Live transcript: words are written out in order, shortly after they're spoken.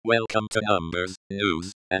Welcome to Numbers,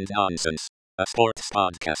 News, and Nonsense, a sports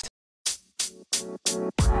podcast.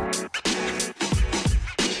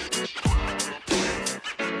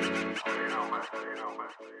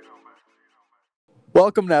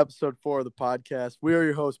 Welcome to episode 4 of the podcast. We are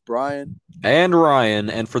your hosts, Brian and Ryan.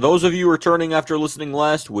 And for those of you returning after listening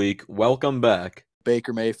last week, welcome back.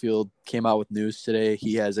 Baker Mayfield came out with news today.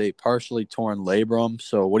 He has a partially torn labrum.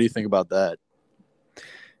 So what do you think about that?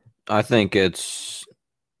 I think it's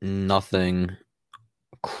nothing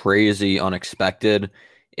crazy unexpected.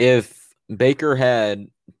 If Baker had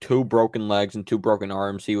 2 broken legs and 2 broken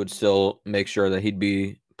arms, he would still make sure that he'd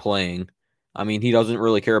be playing. I mean, he doesn't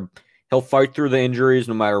really care. He'll fight through the injuries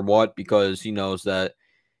no matter what because he knows that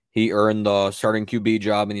he earned the starting QB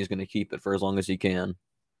job and he's going to keep it for as long as he can.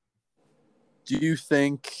 Do you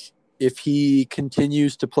think if he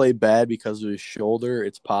continues to play bad because of his shoulder,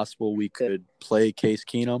 it's possible we could play Case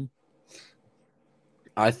Keenum?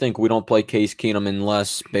 I think we don't play Case Keenum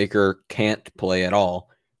unless Baker can't play at all.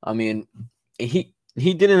 I mean, he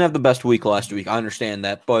didn't have the best week last week. I understand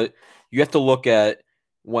that, but you have to look at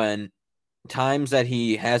when times that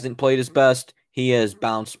he hasn't played his best, he has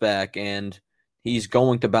bounced back, and he's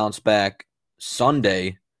going to bounce back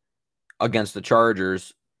Sunday against the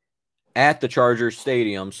Chargers at the Chargers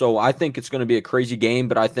Stadium. So I think it's going to be a crazy game,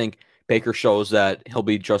 but I think Baker shows that he'll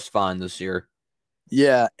be just fine this year.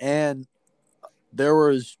 Yeah, and there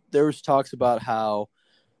was talks about how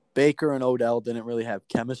Baker and Odell didn't really have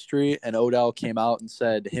chemistry, and Odell came out and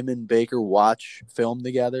said him and Baker watch film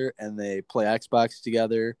together and they play Xbox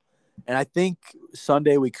together. And I think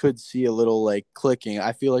Sunday we could see a little clicking.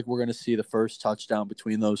 I feel like we're going to see the first touchdown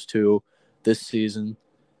between those two this season.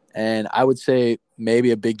 And I would say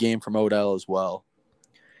maybe a big game from Odell as well.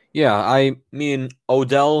 Yeah, I mean,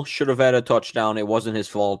 Odell should have had a touchdown. It wasn't his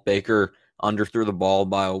fault. Baker underthrew the ball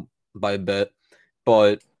by a bit.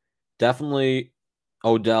 But definitely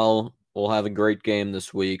Odell will have a great game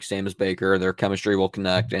this week, same as Baker. Their chemistry will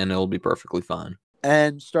connect, and it'll be perfectly fine.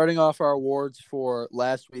 And starting off our awards for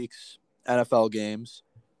last week's NFL games,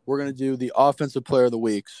 we're going to do the Offensive Player of the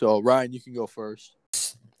Week. So, Ryan, you can go first.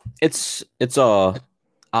 It's a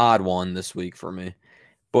odd one this week for me,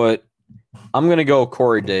 but I'm going to go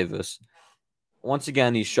Corey Davis. Once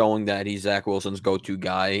again, he's showing that he's Zach Wilson's go-to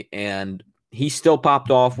guy, and he still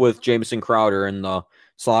popped off with Jamison Crowder in the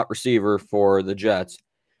slot receiver for the Jets.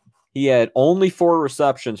 He had only 4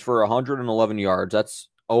 receptions for 111 yards. That's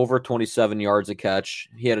over 27 yards a catch.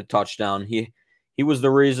 He had a touchdown. He was the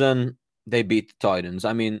reason they beat the Titans.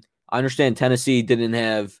 I mean, I understand Tennessee didn't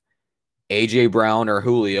have A.J. Brown or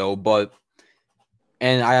Julio,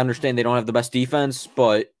 and I understand they don't have the best defense,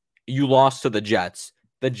 but you lost to the Jets.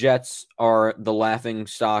 The Jets are the laughing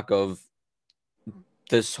stock of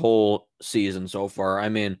this whole season so far. I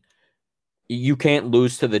mean, you can't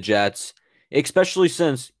lose to the Jets, especially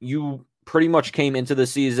since you pretty much came into the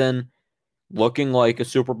season looking like a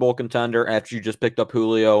Super Bowl contender after you just picked up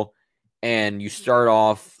Julio, and you start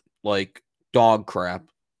off like dog crap.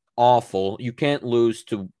 Awful. You can't lose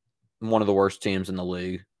to one of the worst teams in the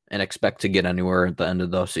league and expect to get anywhere at the end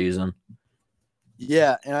of the season.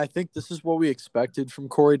 Yeah, and I think this is what we expected from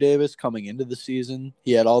Corey Davis coming into the season.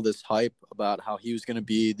 He had all this hype about how he was going to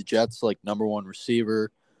be the Jets' number 1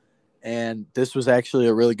 receiver, and this was actually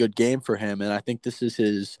a really good game for him. And I think this is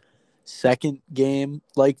his second game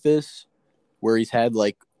like this, where he's had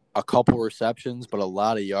a couple receptions but a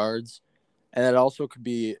lot of yards, and that also could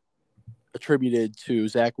be attributed to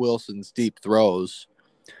Zach Wilson's deep throws.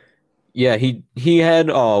 Yeah, he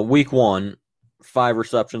had week 1. 5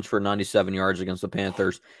 receptions for 97 yards against the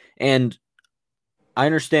Panthers. And I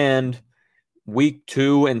understand week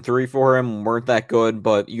 2 and 3 for him weren't that good,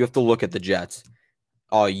 but you have to look at the Jets.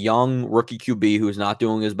 A young rookie QB who's not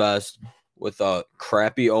doing his best with a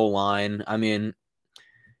crappy O-line. I mean,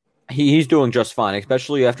 he's doing just fine,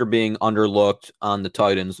 especially after being underlooked on the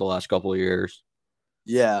Titans the last couple of years.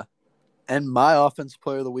 Yeah. And my Offensive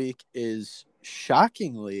Player of the Week is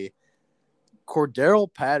shockingly Cordero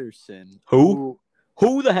Patterson. Who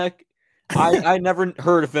the heck? I never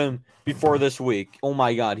heard of him before this week. Oh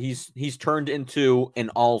my God, he's turned into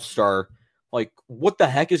an all-star. What the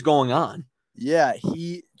heck is going on? Yeah,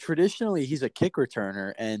 traditionally he's a kick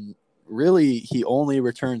returner, and really he only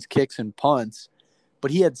returns kicks and punts.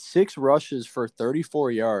 But he had 6 rushes for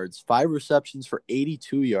 34 yards, 5 receptions for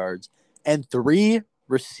 82 yards, and 3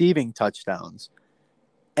 receiving touchdowns.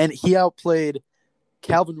 And he outplayed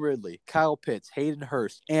Calvin Ridley, Kyle Pitts, Hayden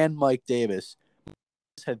Hurst, and Mike Davis.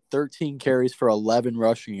 Had 13 carries for 11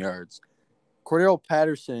 rushing yards. Cordero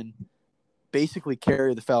Patterson basically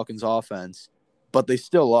carried the Falcons' offense, but they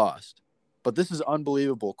still lost. But this is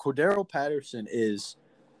unbelievable. Cordero Patterson is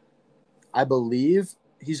I believe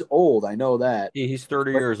he's old. I know that. He's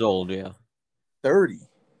 30 But years old, yeah. 30.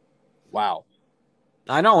 Wow.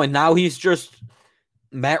 I know, and now he's just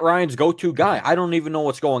Matt Ryan's go-to guy. I don't even know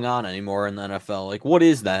what's going on anymore in the NFL. Like, what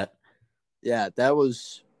is that? Yeah, that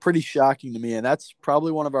was pretty shocking to me. And that's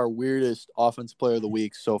probably one of our weirdest offense player of the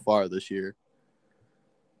week so far this year.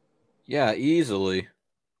 Yeah, easily.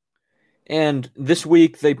 And this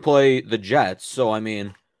week they play the Jets, so I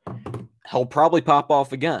mean, he'll probably pop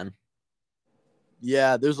off again.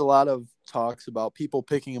 Yeah, there's a lot of talks about people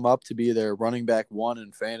picking him up to be their running back one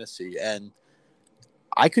in fantasy. And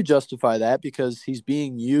I could justify that because he's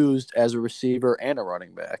being used as a receiver and a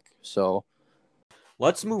running back. So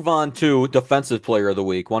Let's move on to defensive player of the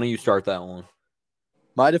week. Why don't you start that one?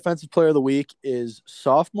 my defensive player of the week is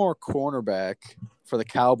sophomore cornerback for the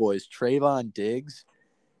Cowboys, Trayvon Diggs.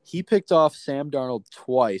 He picked off Sam Darnold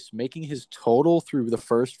twice, making his total through the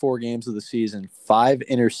first 4 games of the season 5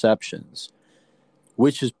 interceptions,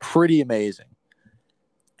 which is pretty amazing.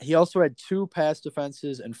 He also had 2 pass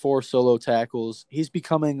defenses and 4 solo tackles. He's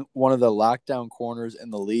becoming one of the lockdown corners in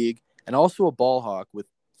the league and also a ball hawk with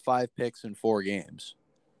 5 picks in 4 games.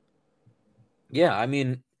 Yeah, I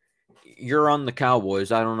mean, you're on the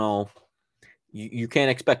Cowboys. I don't know. You can't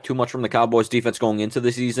expect too much from the Cowboys defense going into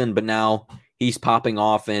the season, but now he's popping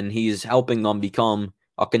off and he's helping them become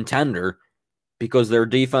a contender because their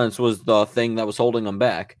defense was the thing that was holding them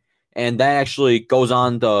back. And that actually goes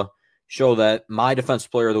on to show that my defensive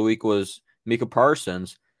player of the week was Micah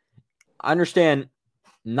Parsons. I understand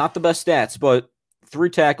not the best stats, but 3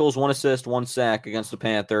 tackles, 1 assist, 1 sack against the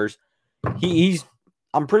Panthers. He's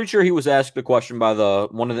I'm pretty sure he was asked the question by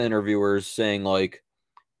one of the interviewers saying, like,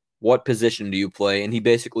 what position do you play? And he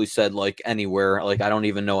basically said, like, anywhere. Like, I don't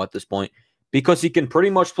even know at this point. Because he can pretty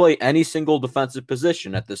much play any single defensive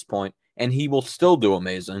position at this point, and he will still do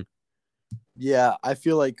amazing. Yeah, I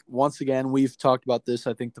feel like, once again, we've talked about this,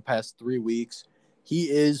 I think, the past 3 weeks. He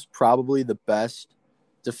is probably the best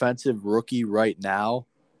defensive rookie right now.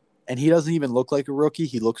 And he doesn't even look like a rookie.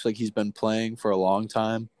 He looks like he's been playing for a long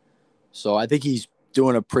time. So I think he's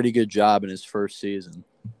doing a pretty good job in his first season.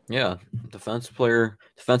 Yeah, defensive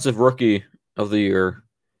rookie of the year,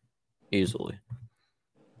 easily.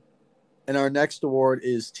 And our next award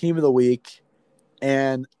is Team of the Week.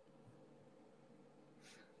 And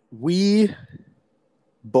we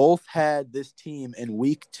both had this team in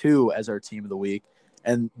week 2 as our Team of the Week.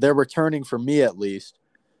 And they're returning, for me at least.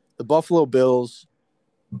 The Buffalo Bills,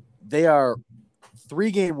 they are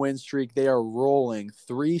 3-game win streak. They are rolling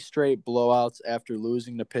 3 straight blowouts after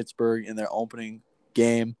losing to Pittsburgh in their opening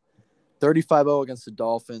game. 35-0 against the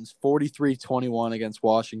Dolphins, 43-21 against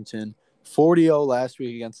Washington, 40-0 last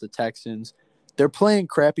week against the Texans. They're playing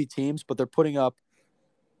crappy teams, but they're putting up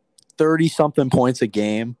 30-something points a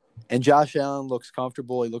game. And Josh Allen looks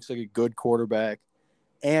comfortable. He looks like a good quarterback.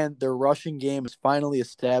 And their rushing game is finally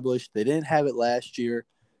established. They didn't have it last year.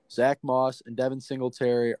 Zach Moss and Devin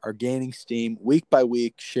Singletary are gaining steam week by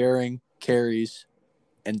week, sharing carries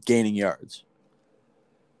and gaining yards.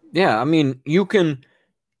 Yeah, I mean, you can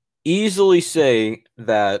easily say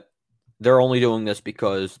that they're only doing this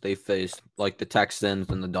because they faced, like, the Texans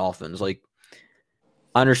and the Dolphins. Like,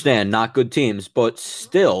 I understand, not good teams, but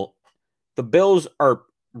still, the Bills are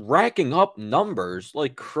racking up numbers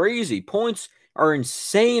like crazy. Points are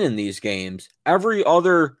insane in these games. Every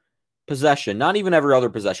other possession, not even every other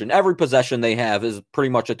possession, every possession they have is pretty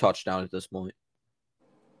much a touchdown at this point.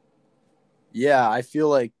 Yeah, I feel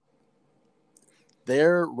like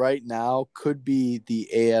there right now could be the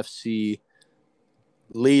AFC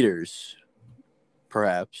leaders,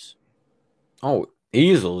 perhaps. Oh,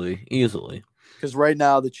 easily. Because right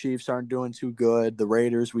now the Chiefs aren't doing too good. The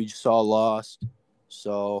Raiders we saw lost.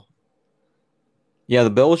 So Yeah, the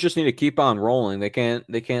Bills just need to keep on rolling. They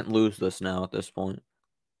can't lose this now at this point.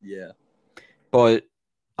 yeah. But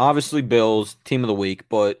obviously Bills team of the week,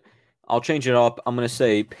 but I'll change it up. I'm going to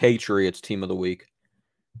say Patriots team of the week.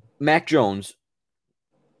 Mac Jones,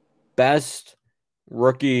 best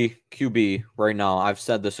rookie QB right now. I've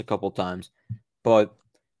said this a couple times, but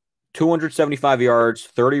 275 yards,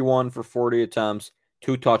 31 for 40 attempts,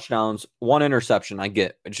 2 touchdowns, 1 interception. I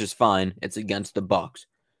get, which is fine. It's against the Bucs.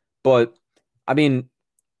 But I mean,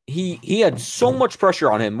 he had so much pressure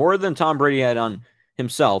on him, more than Tom Brady had on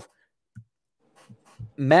himself.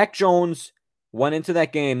 Mac Jones went into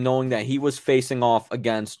that game knowing that he was facing off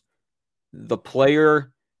against the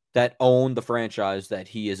player that owned the franchise that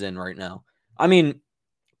he is in right now. I mean,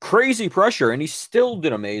 crazy pressure, and he still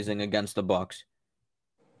did amazing against the Bucs.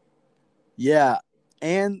 Yeah.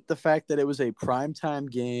 And the fact that it was a primetime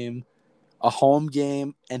game, a home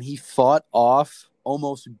game, and he fought off,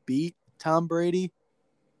 almost beat Tom Brady.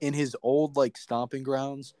 in his old stomping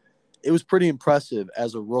grounds. It was pretty impressive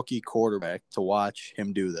as a rookie quarterback to watch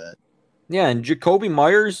him do that. Yeah, and Jacoby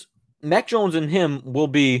Myers, Mac Jones and him will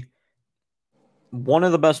be one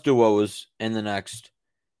of the best duos in the next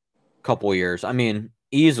couple years. I mean,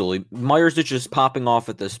 easily. Myers is just popping off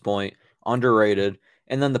at this point, underrated.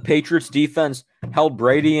 And then the Patriots defense held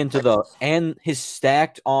Brady and his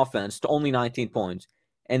stacked offense to only 19 points.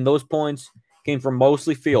 And those points came from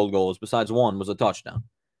mostly field goals, besides one was a touchdown.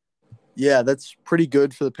 Yeah, that's pretty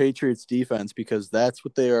good for the Patriots defense because that's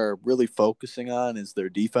what they are really focusing on is their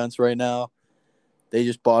defense right now. They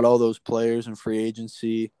just bought all those players in free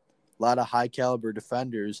agency, a lot of high caliber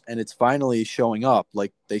defenders, and it's finally showing up.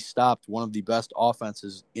 Like they stopped one of the best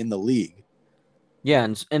offenses in the league. Yeah,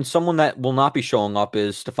 and someone that will not be showing up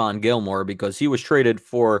is Stephon Gilmore because he was traded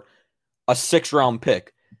for a 6th-round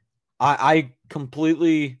pick. I'm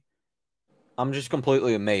just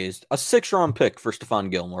completely amazed. A 6th-round pick for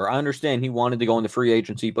Stephon Gilmore. I understand he wanted to go into free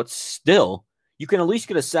agency, but still, you can at least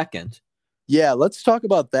get a second. Yeah, let's talk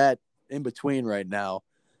about that in between right now.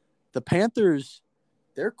 The Panthers,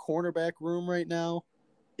 their cornerback room right now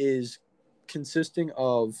is consisting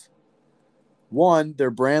of one,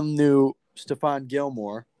 their brand new Stephon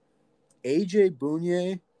Gilmore, AJ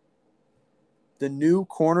Bounier, the new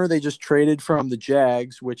corner they just traded from the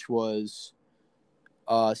Jags, which was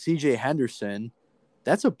CJ Henderson.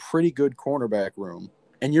 That's a pretty good cornerback room.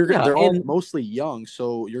 And they're all mostly young,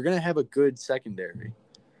 so you're gonna have a good secondary.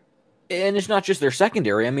 And it's not just their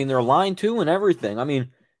secondary. I mean, their line too and everything. I mean,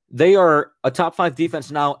 they are a top 5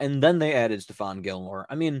 defense now, and then they added Stephon Gilmore.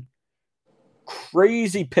 I mean,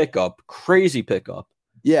 crazy pickup.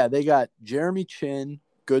 Yeah, they got Jeremy Chin,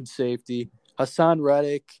 good safety, Hassan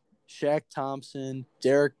Reddick, Shaq Thompson,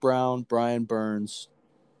 Derek Brown, Brian Burns.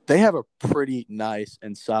 They have a pretty nice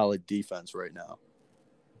and solid defense right now.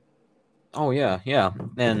 Oh, yeah.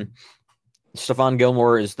 And Stephon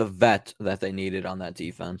Gilmore is the vet that they needed on that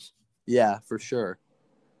defense. Yeah, for sure.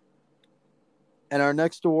 And our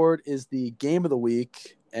next award is the Game of the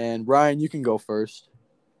Week. And Ryan, you can go first.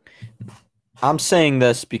 I'm saying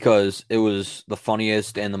this because it was the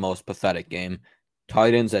funniest and the most pathetic game.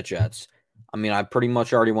 Titans at Jets. I mean, I pretty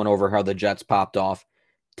much already went over how the Jets popped off.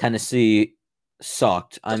 Tennessee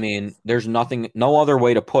sucked. I mean, there's no other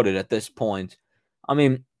way to put it at this point. I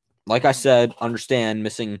mean, like I said, understand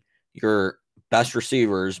missing your best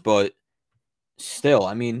receivers, but still,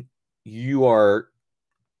 I mean, you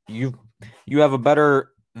have a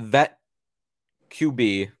better vet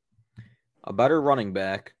QB, a better running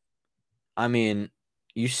back. I mean,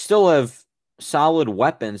 you still have solid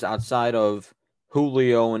weapons outside of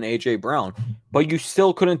Julio and A.J. Brown, but you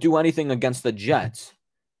still couldn't do anything against the Jets.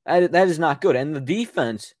 That is not good. And the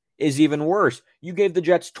defense is even worse. You gave the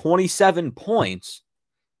Jets 27 points.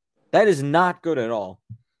 That is not good at all.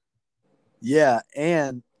 Yeah,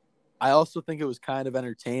 and I also think it was kind of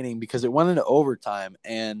entertaining because it went into overtime,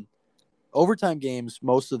 and overtime games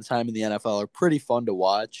most of the time in the NFL are pretty fun to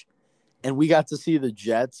watch. And we got to see the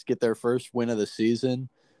Jets get their first win of the season,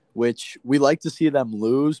 which we like to see them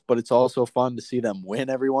lose, but it's also fun to see them win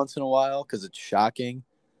every once in a while because it's shocking.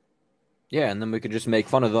 Yeah, and then we could just make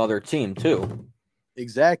fun of the other team too.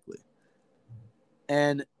 Exactly.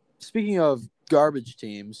 And speaking of garbage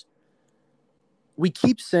teams, we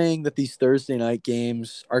keep saying that these Thursday night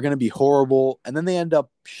games are going to be horrible, and then they end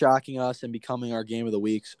up shocking us and becoming our game of the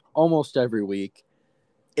weeks almost every week.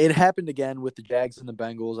 It happened again with the Jags and the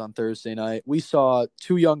Bengals on Thursday night. We saw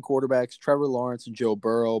 2 young quarterbacks, Trevor Lawrence and Joe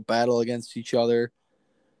Burrow, battle against each other.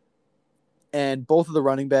 And both of the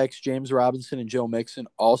running backs, James Robinson and Joe Mixon,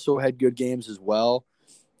 also had good games as well.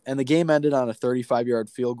 And the game ended on a 35-yard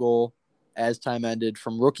field goal as time ended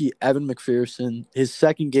from rookie Evan McPherson, his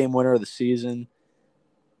second game winner of the season.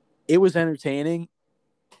 It was entertaining,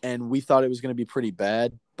 and we thought it was going to be pretty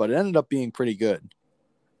bad, but it ended up being pretty good.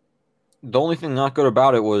 The only thing not good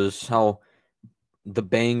about it was how the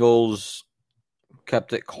Bengals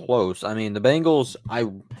kept it close. I mean, the Bengals, I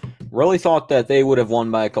really thought that they would have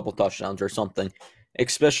won by a couple touchdowns or something,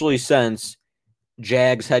 especially since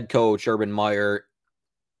Jags head coach Urban Meyer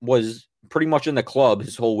was pretty much in the club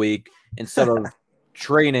his whole week instead of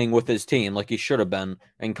training with his team like he should have been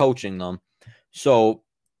and coaching them. So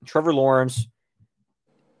Trevor Lawrence,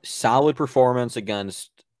 solid performance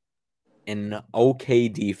against an okay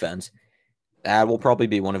defense. That will probably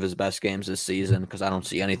be one of his best games this season because I don't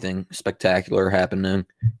see anything spectacular happening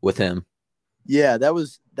with him. Yeah, that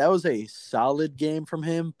was a solid game from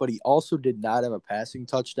him, but he also did not have a passing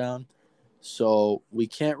touchdown. So we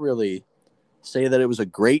can't really say that it was a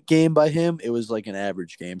great game by him. It was like an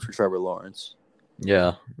average game for Trevor Lawrence.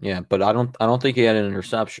 Yeah, but I don't think he had an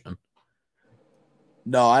interception.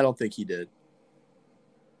 No, I don't think he did.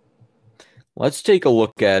 Let's take a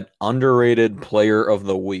look at underrated player of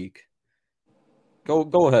the week.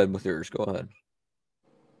 Go ahead with yours. Go ahead.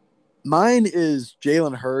 Mine is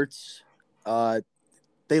Jalen Hurts.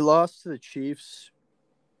 They lost to the Chiefs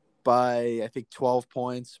by, I think, 12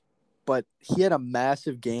 points, but he had a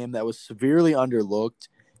massive game that was severely underlooked.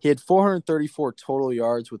 He had 434 total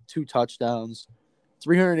yards with 2 touchdowns,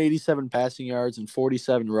 387 passing yards, and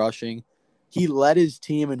 47 rushing. He led his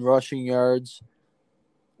team in rushing yards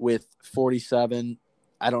with 47.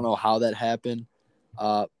 I don't know how that happened.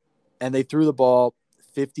 And they threw the ball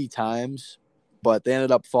 50 times, but they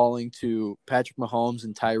ended up falling to Patrick Mahomes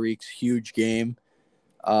and Tyreek's huge game.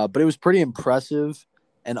 But it was pretty impressive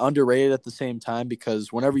and underrated at the same time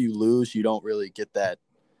because whenever you lose, you don't really get that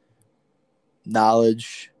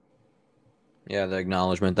knowledge. Yeah, the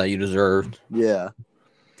acknowledgement that you deserved. Yeah.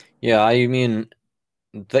 Yeah, I mean,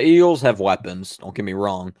 the Eagles have weapons, don't get me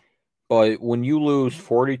wrong. But when you lose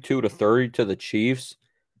 42-30 to the Chiefs,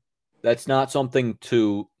 that's not something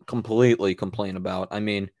to completely complain about. I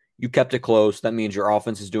mean, you kept it close. That means your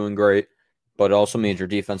offense is doing great, but it also means your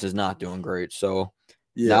defense is not doing great. So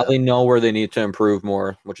now Yeah. they know where they need to improve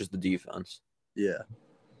more, which is the defense. Yeah.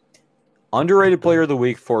 Underrated player of the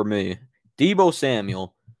week for me, Deebo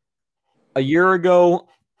Samuel. A year ago,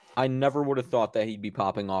 I never would have thought that he'd be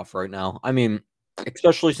popping off right now. I mean,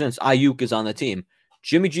 especially since Ayuk is on the team.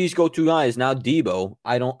 Jimmy G's go-to guy is now Deebo.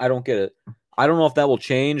 I don't get it. I don't know if that will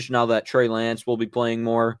change now that Trey Lance will be playing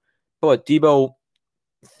more. But Deebo,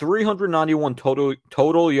 391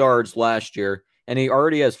 total yards last year, and he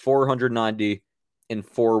already has 490 in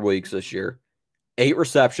 4 weeks this year. 8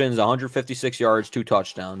 receptions, 156 yards, 2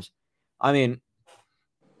 touchdowns. I mean,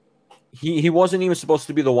 he wasn't even supposed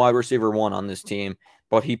to be the wide receiver 1 on this team,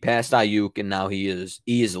 but he passed Ayuk, and now he is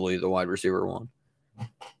easily the wide receiver 1.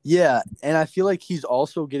 Yeah. And I feel like he's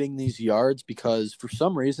also getting these yards because for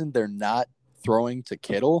some reason they're not throwing to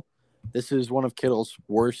Kittle. This is one of Kittle's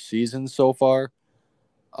worst seasons so far.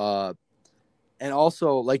 And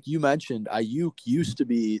also, like you mentioned, Ayuk used to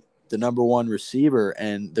be the number 1 receiver,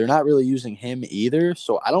 and they're not really using him either.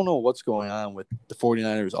 So I don't know what's going on with the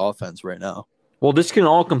 49ers offense right now. Well, this can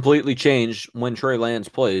all completely change when Trey Lance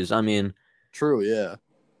plays. I mean, True, yeah.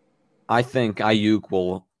 I think Ayuk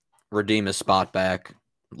will redeem his spot back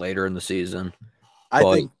later in the season. I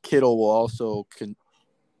But think Kittle will also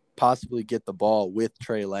possibly get the ball with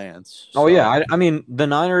Trey Lance. oh So, yeah, I mean the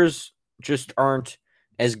Niners just aren't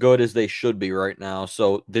as good as they should be right now.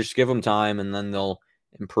 So just give them time, and then they'll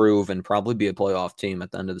improve and probably be a playoff team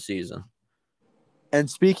at the end of the season. and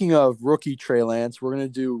speaking of rookie Trey Lance, we're going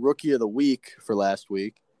to do rookie of the week for last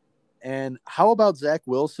week. And how about Zach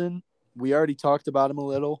Wilson? We already talked about him a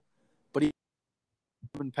little, but he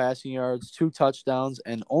had passing yards, 2 touchdowns,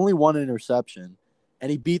 and only 1 interception. And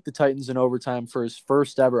he beat the Titans in overtime for his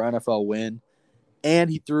first ever NFL win. And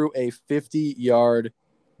he threw a 50-yard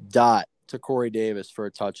dot to Corey Davis for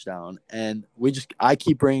a touchdown. And I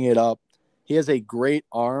keep bringing it up. He has a great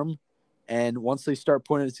arm. And once they start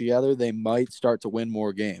putting it together, they might start to win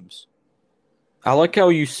more games. I like how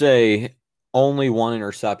you say only 1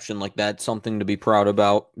 interception. Like that's something to be proud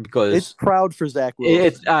about because It's proud for Zach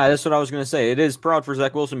Wilson. that's what I was going to say. It is proud for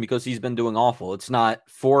Zach Wilson because he's been doing awful. It's not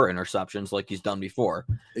 4 interceptions like he's done before.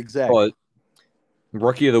 Exactly. But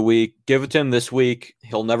rookie of the week, give it to him this week.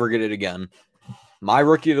 He'll never get it again. My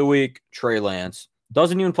rookie of the week, Trey Lance.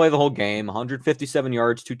 Doesn't even play the whole game. 157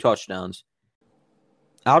 yards, 2 touchdowns.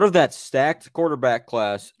 Out of that stacked quarterback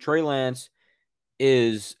class, Trey Lance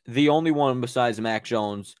is the only one besides Mac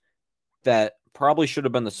Jones that probably should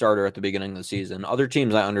have been the starter at the beginning of the season. Other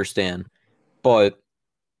teams I understand, but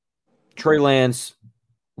Trey Lance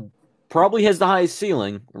probably has the highest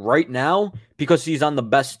ceiling right now because he's on the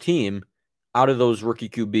best team out of those rookie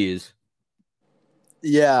QBs.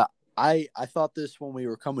 Yeah, I thought this when we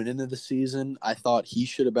were coming into the season. I thought he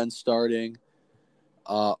should have been starting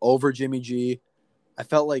over Jimmy G. I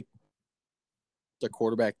felt like the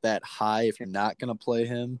quarterback that high if you're not going to play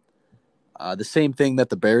him. The same thing that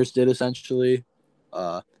the Bears did essentially.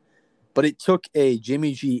 But it took a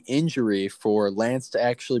Jimmy G injury for Lance to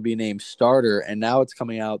actually be named starter, and now it's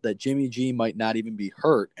coming out that Jimmy G might not even be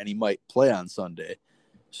hurt and he might play on Sunday.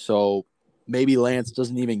 So maybe Lance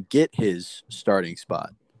doesn't even get his starting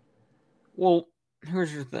spot. Well,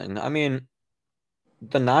 here's the thing. I mean,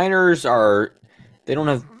 the Niners they don't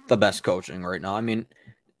have the best coaching right now. I mean,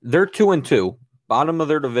 they're 2-2, bottom of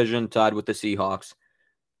their division, tied with the Seahawks.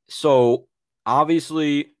 So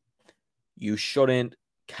obviously, you shouldn't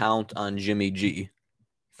count on Jimmy G.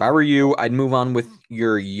 If I were you, I'd move on with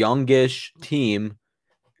your youngish team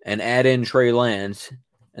and add in Trey Lance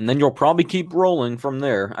and then you'll probably keep rolling from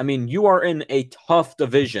there. I mean, you are in a tough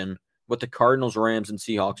division with the Cardinals, Rams, and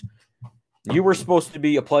Seahawks. You were supposed to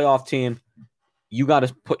be a playoff team. You got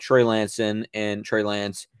to put Trey Lance in, and Trey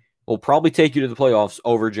Lance will probably take you to the playoffs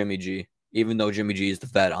over Jimmy G, even though Jimmy G is the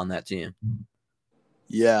vet on that team.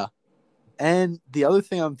 Yeah. And the other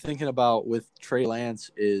thing I'm thinking about with Trey Lance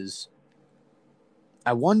is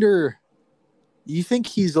I wonder, you think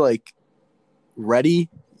he's like ready?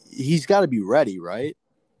 He's got to be ready, right?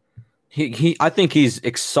 I think he's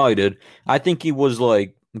excited. I think he was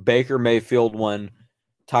like Baker Mayfield when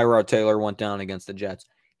Tyrod Taylor went down against the Jets.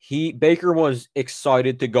 Baker was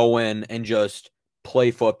excited to go in and just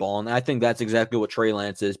play football, and I think that's exactly what Trey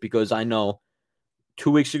Lance is, because I know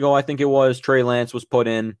 2 weeks ago, I think it was, Trey Lance was put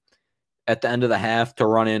in at the end of the half to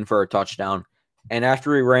run in for a touchdown, and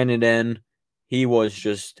after he ran it in, he was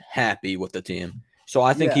just happy with the team. So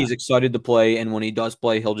I think he's excited to play, and when he does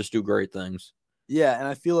play, he'll just do great things. Yeah, and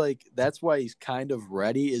I feel like that's why he's kind of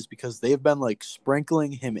ready, is because they've been like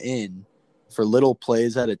sprinkling him in for little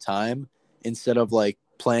plays at a time instead of like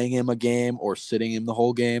playing him a game or sitting him the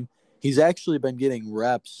whole game. He's actually been getting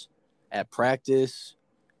reps at practice,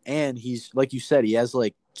 and he's, like you said, he has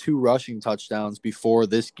like 2 rushing touchdowns before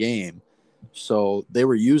this game. So they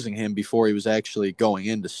were using him before he was actually going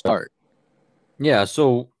in to start. Yeah,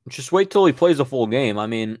 so just wait till he plays a full game. I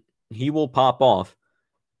mean, he will pop off.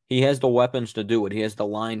 He has the weapons to do it. He has the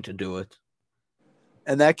line to do it.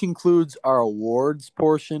 And that concludes our awards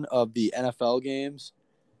portion of the NFL games.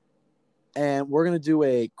 And we're going to do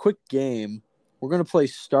a quick game. We're going to play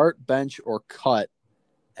start, bench, or cut.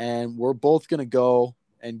 And we're both going to go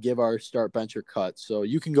and give our start, bench, or cut. So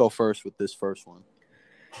you can go first with this first one.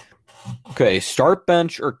 Okay, start,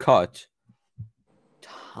 bench, or cut.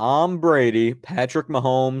 Tom Brady, Patrick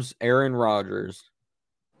Mahomes, Aaron Rodgers.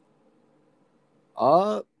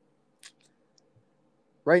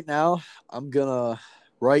 Right now, I'm going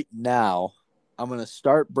to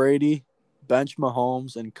start Brady, bench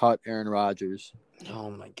Mahomes, and cut Aaron Rodgers.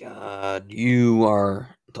 Oh my God, you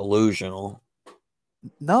are delusional.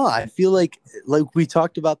 No, I feel like we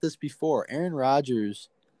talked about this before. Aaron Rodgers,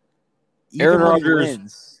 Aaron even when he Rodgers,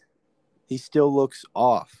 wins, he still looks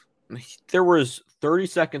off. there was 30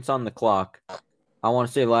 seconds on the clock, I want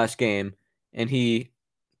to say last game, and he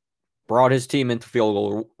brought his team into field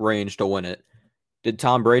goal range to win it. Did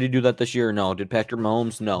Tom Brady do that this year? No. Did Patrick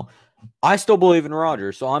Mahomes? No. I still believe in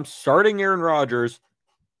Rodgers, so I'm starting Aaron Rodgers,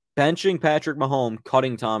 benching Patrick Mahomes,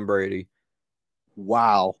 cutting Tom Brady.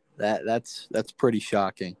 Wow, that's pretty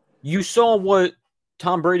shocking. You saw what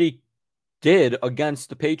Tom Brady did against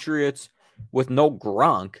the Patriots with no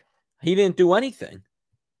Gronk. He didn't do anything.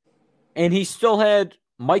 And he still had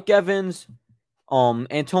Mike Evans,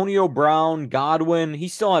 Antonio Brown, Godwin. He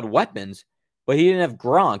still had weapons, but he didn't have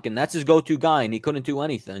Gronk, and that's his go-to guy, and he couldn't do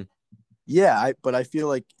anything. Yeah, but I feel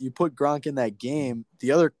like you put Gronk in that game.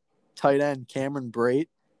 The other tight end, Cameron Brate,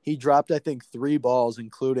 he dropped, I think, 3 balls,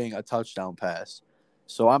 including a touchdown pass.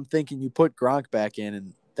 So I'm thinking you put Gronk back in,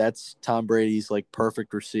 and that's Tom Brady's like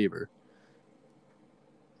perfect receiver.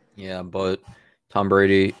 Yeah, but Tom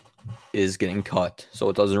Brady is getting cut, so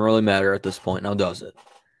it doesn't really matter at this point now, does it?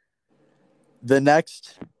 The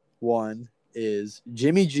next one is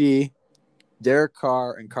Jimmy G, Derek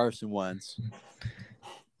Carr, and Carson Wentz.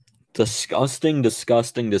 Disgusting,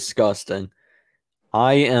 disgusting, disgusting.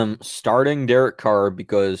 I am starting Derek Carr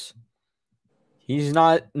because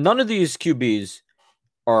none of these QBs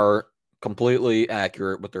are completely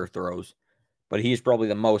accurate with their throws, but he's probably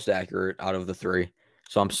the most accurate out of the 3.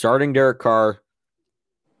 So I'm starting Derek Carr,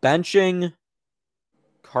 benching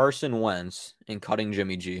Carson Wentz, and cutting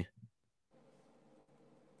Jimmy G.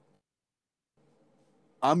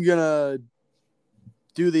 I'm going to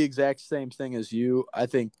do the exact same thing as you. I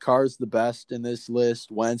think Carr's the best in this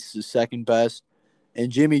list. Wentz is second best.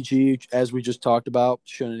 And Jimmy G, as we just talked about,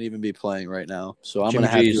 shouldn't even be playing right now. So I'm going to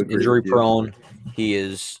have to agree injury with you. prone. He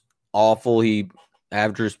is awful. He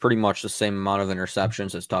averages pretty much the same amount of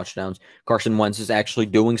interceptions as touchdowns. Carson Wentz is actually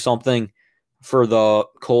doing something for the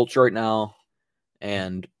Colts right now,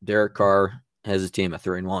 and Derek Carr has his team at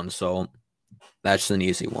 3-1. So that's an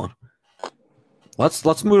easy one.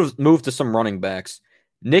 Let's move to some running backs.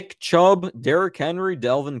 Nick Chubb, Derrick Henry,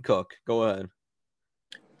 Delvin Cook. Go ahead.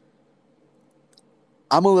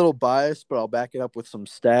 I'm a little biased, but I'll back it up with some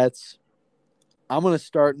stats. I'm going to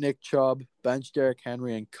start Nick Chubb, bench Derrick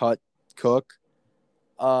Henry, and cut Cook.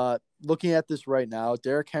 Looking at this right now,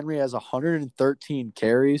 Derrick Henry has 113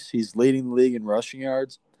 carries. He's leading the league in rushing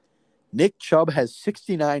yards. Nick Chubb has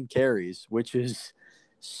 69 carries, which is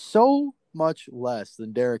so much less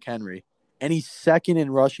than Derrick Henry. And he's second in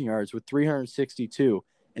rushing yards with 362.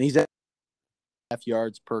 And he's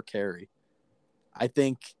yards per carry. I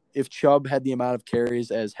think if Chubb had the amount of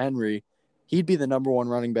carries as Henry, he'd be the number one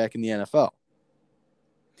running back in the NFL.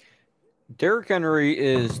 Derrick Henry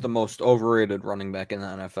is the most overrated running back in the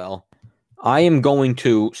NFL. I am going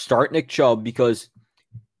to start Nick Chubb because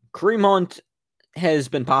Kareem Hunt has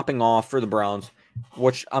been popping off for the Browns,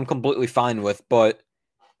 which I'm completely fine with, but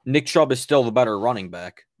Nick Chubb is still the better running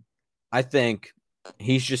back. I think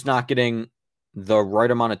he's just not getting the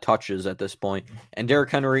right amount of touches at this point, and Derrick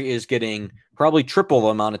Henry is getting probably triple the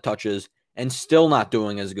amount of touches and still not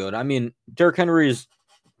doing as good. I mean, Derrick Henry is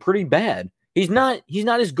pretty bad. He's not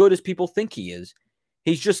as good as people think he is.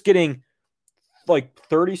 He's just getting like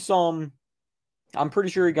 30-some. I'm pretty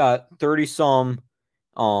sure he got 30-some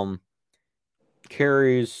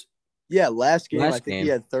carries. Yeah, last game I think he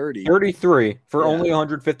had 30. 33 for only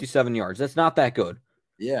 157 yards. That's not that good.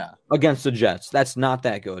 Yeah. Against the Jets. That's not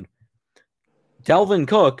that good. Dalvin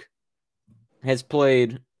Cook has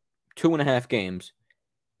played 2.5 games.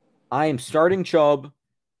 I am starting Chubb,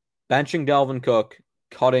 benching Dalvin Cook,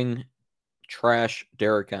 cutting trash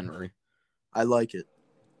Derrick Henry. I like it.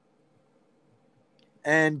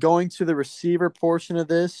 And going to the receiver portion of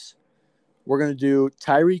this, we're going to do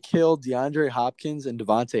Tyreek Hill, DeAndre Hopkins, and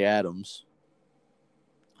Devontae Adams.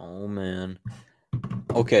 Oh, man.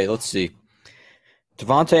 Okay, let's see.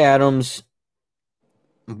 Devontae Adams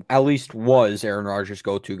at least was Aaron Rodgers'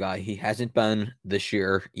 go-to guy. He hasn't been this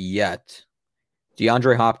year yet.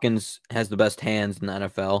 DeAndre Hopkins has the best hands in the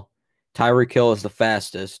NFL. Tyreek Hill is the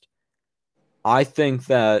fastest. I think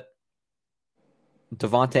that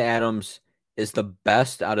Devontae Adams is the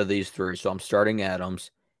best out of these three, so I'm starting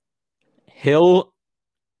Adams. Hill,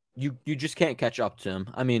 you just can't catch up to him.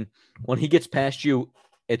 I mean, when he gets past you,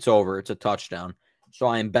 it's over. It's a touchdown. So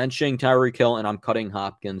I am benching Tyreek Hill, and I'm cutting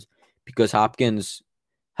Hopkins because Hopkins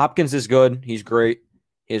is good. He's great.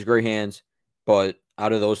 He has great hands. But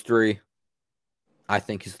out of those three, I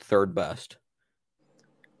think he's the third best.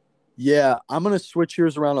 Yeah, I'm going to switch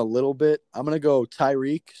yours around a little bit. I'm going to go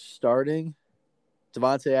Tyreek starting,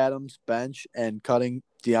 Devontae Adams bench, and cutting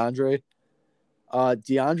DeAndre.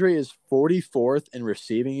 DeAndre is 44th in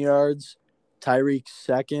receiving yards, Tyreek's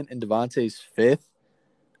second, and Devontae's fifth.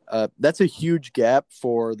 That's a huge gap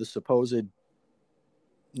for the supposed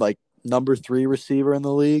number 3 receiver in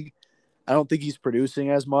the league. I don't think he's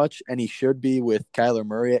producing as much, and he should be with Kyler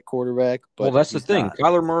Murray at quarterback. But well, that's the thing. Not.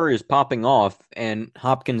 Kyler Murray is popping off, and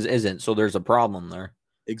Hopkins isn't, so there's a problem there.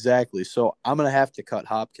 Exactly. So I'm going to have to cut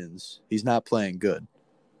Hopkins. He's not playing good.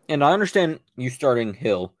 And I understand you starting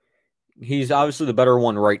Hill. He's obviously the better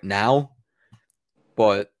one right now,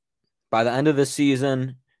 but by the end of the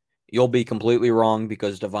season, you'll be completely wrong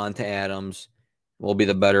because Devontae Adams will be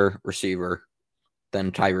the better receiver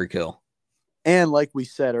than Tyreek Hill. And like we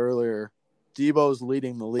said earlier, Debo's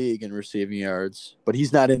leading the league in receiving yards, but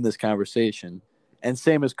he's not in this conversation. And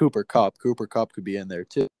same as Cooper Kupp. Cooper Kupp could be in there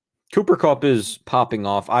too. Cooper Kupp is popping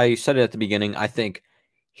off. I said it at the beginning. I think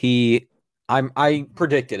I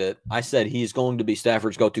predicted it. I said he's going to be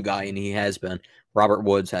Stafford's go-to guy, and he has been. Robert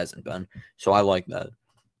Woods hasn't been. So I like that.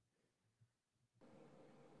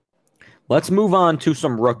 Let's move on to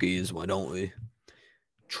some rookies, why don't we?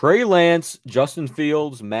 Trey Lance, Justin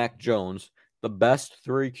Fields, Mac Jones. The best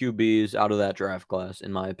 3 QBs out of that draft class,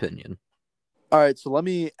 in my opinion. All right, so let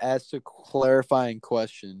me ask a clarifying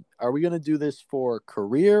question. Are we going to do this for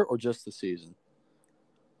career or just the season?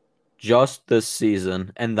 Just this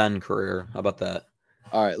season and then career. How about that?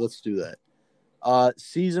 All right, let's do that.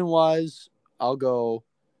 Season-wise, I'll go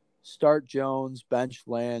start Jones, bench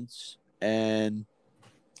Lance, and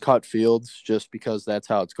cut Fields just because that's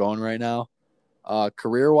how it's going right now.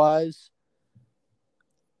 Career-wise,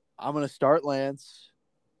 I'm going to start Lance,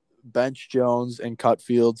 bench Jones, and cut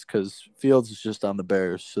Fields because Fields is just on the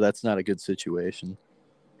Bears, so that's not a good situation.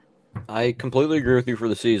 I completely agree with you for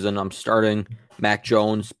the season. I'm starting Mac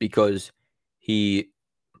Jones because he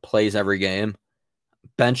plays every game.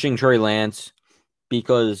 Benching Trey Lance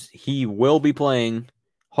because he will be playing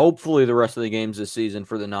hopefully the rest of the games this season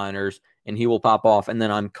for the Niners, and he will pop off. And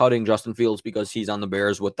then I'm cutting Justin Fields because he's on the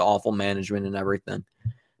Bears with the awful management and everything.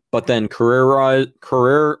 But then career-wise,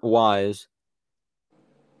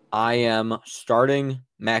 I am starting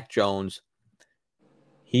Mac Jones.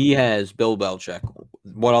 He has Bill Belichick.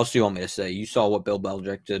 What else do you want me to say? You saw what Bill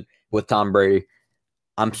Belichick did with Tom Brady.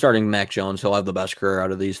 I'm starting Mac Jones. He'll have the best career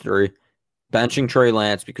out of these 3. Benching Trey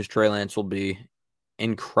Lance because Trey Lance will be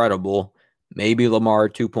incredible. Maybe Lamar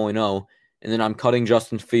 2.0. And then I'm cutting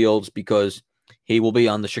Justin Fields because he will be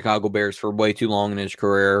on the Chicago Bears for way too long in his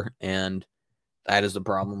career, and that is the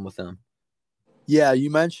problem with him. Yeah, you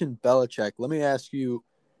mentioned Belichick. Let me ask you,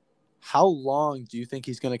 how long do you think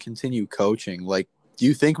he's going to continue coaching? Like, do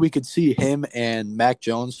you think we could see him and Mac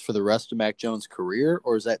Jones for the rest of Mac Jones' career,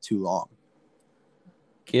 or is that too long?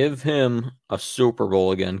 Give him a Super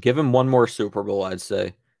Bowl again. Give him one more Super Bowl, I'd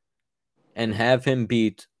say, and have him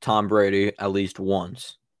beat Tom Brady at least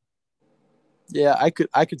once. Yeah, I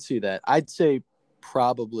could see that. I'd say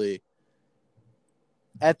probably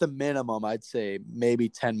at the minimum, I'd say maybe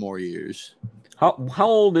 10 more years. How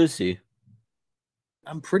old is he?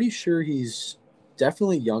 I'm pretty sure he's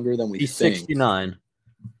definitely younger than we He's think. 69.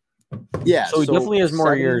 Yeah, So he so definitely has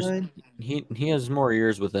more years. 79. He has more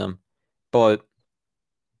years with him, but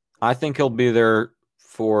I think he'll be there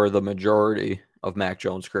for the majority of Mac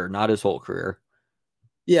Jones' career, not his whole career.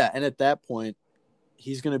 Yeah, and at that point,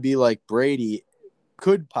 he's going to be like Brady,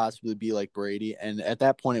 could possibly be like Brady, and at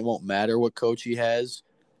that point, it won't matter what coach he has.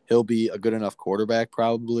 He'll be a good enough quarterback,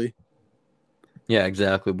 probably. Yeah,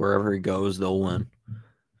 exactly. Wherever he goes, they'll win.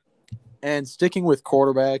 And sticking with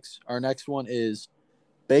quarterbacks, our next one is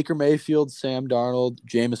Baker Mayfield, Sam Darnold,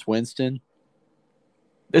 Jameis Winston.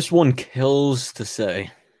 This one kills to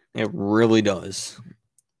say. It really does.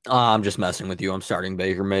 I'm just messing with you. I'm starting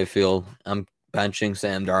Baker Mayfield. I'm benching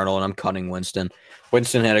Sam Darnold, and I'm cutting Winston.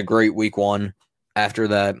 Winston had a great week one. After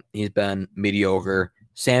that, he's been mediocre.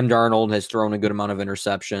 Sam Darnold has thrown a good amount of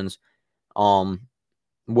interceptions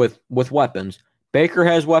with weapons. Baker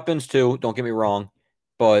has weapons too, don't get me wrong,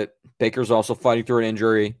 but Baker's also fighting through an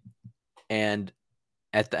injury. And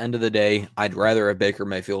at the end of the day, I'd rather have Baker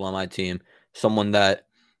Mayfield on my team, someone that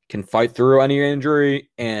can fight through any injury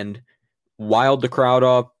and wild the crowd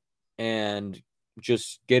up and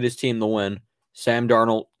just get his team the win. Sam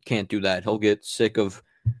Darnold can't do that. He'll get sick of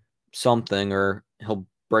something or he'll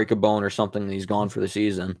break a bone or something and he's gone for the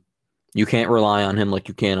season. You can't rely on him like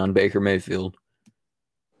you can on Baker Mayfield.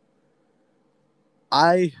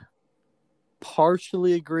 I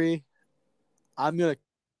partially agree. I'm going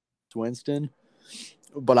to Winston,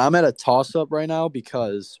 but I'm at a toss-up right now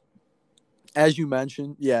because, as you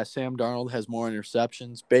mentioned, yeah, Sam Darnold has more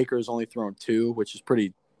interceptions. Baker's only thrown 2, which is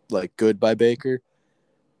pretty good by Baker.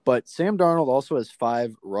 But Sam Darnold also has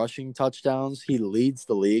 5 rushing touchdowns. He leads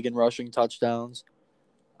the league in rushing touchdowns.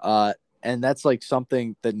 And that's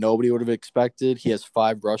something that nobody would have expected. He has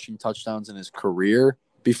 5 rushing touchdowns in his career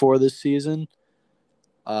before this season.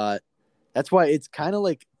 That's why it's kind of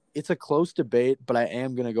it's a close debate, but I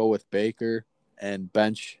am going to go with Baker and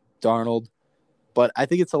bench Darnold. But I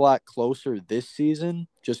think it's a lot closer this season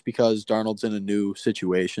just because Darnold's in a new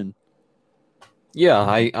situation. Yeah,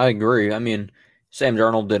 I agree. I mean, Sam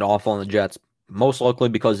Darnold did awful on the Jets, most likely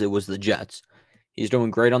because it was the Jets. He's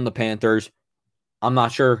doing great on the Panthers. I'm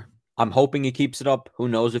not sure. I'm hoping he keeps it up. Who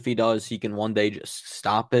knows if he does? He can one day just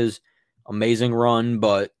stop his amazing run,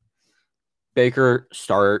 but Baker,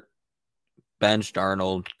 start, bench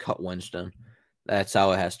Darnold, cut Winston. That's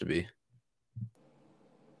how it has to be.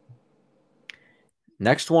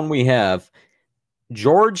 Next one we have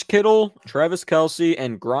George Kittle, Travis Kelce,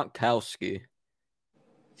 and Gronkowski.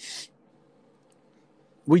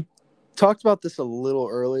 We talked about this a little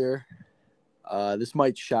earlier. This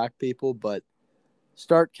might shock people, but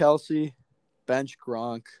start Kelce, bench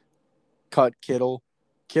Gronk, cut Kittle.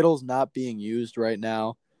 Kittle's not being used right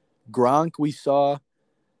now. Gronk, we saw,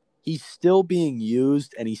 he's still being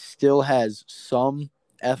used, and he still has some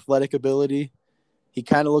athletic ability. He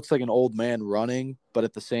kind of looks like an old man running, but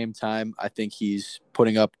at the same time, I think he's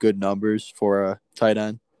putting up good numbers for a tight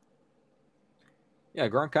end. Yeah,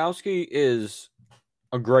 Gronkowski is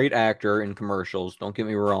a great actor in commercials. Don't get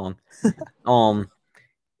me wrong.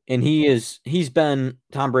 And he's been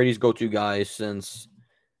Tom Brady's go-to guy since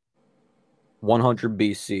 100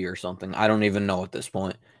 BC or something. I don't even know at this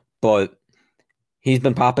point, but he's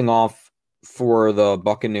been popping off for the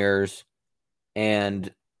Buccaneers, and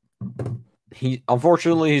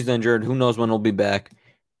unfortunately he's injured. Who knows when he'll be back?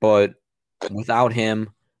 But without him,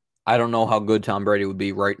 I don't know how good Tom Brady would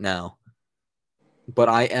be right now. But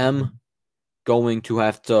I am going to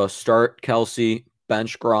have to start Kelce,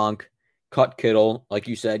 bench Gronk, cut Kittle. Like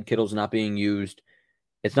you said, Kittle's not being used.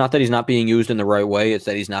 It's not that he's not being used in the right way. It's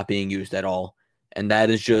that he's not being used at all. And that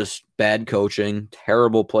is just bad coaching,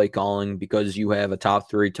 terrible play calling because you have a top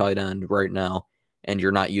 3 tight end right now and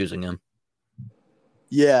you're not using him.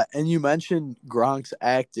 Yeah, and you mentioned Gronk's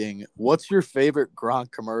acting. What's your favorite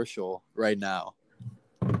Gronk commercial right now?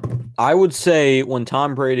 I would say when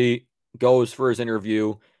Tom Brady goes for his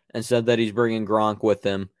interview and said that he's bringing Gronk with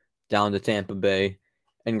him down to Tampa Bay,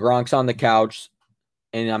 and Gronk's on the couch,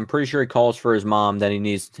 and I'm pretty sure he calls for his mom that he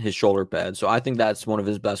needs his shoulder pad. So I think that's one of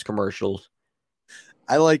his best commercials.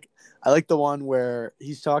 I like the one where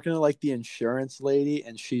he's talking to the insurance lady,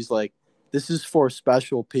 and she's like, this is for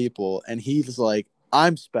special people. And he's like,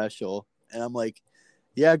 I'm special. And I'm like,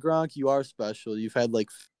 yeah, Gronk, you are special. You've had like,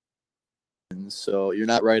 so you're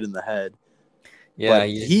not right in the head. Yeah, But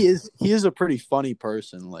he is a pretty funny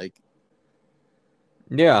person. Like,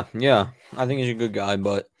 yeah. I think he's a good guy,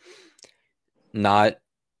 but not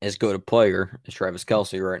as good a player as Travis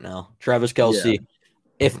Kelce right now. Travis Kelce,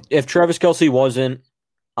 if Travis Kelce wasn't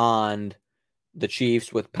on the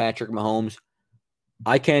Chiefs with Patrick Mahomes,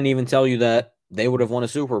 I can't even tell you that they would have won a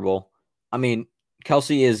Super Bowl. I mean,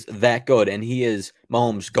 Kelce is that good, and he is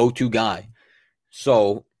Mahomes' go-to guy.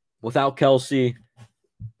 So without Kelce,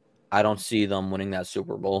 I don't see them winning that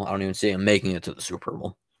Super Bowl. I don't even see them making it to the Super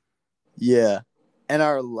Bowl. Yeah. And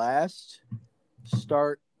our last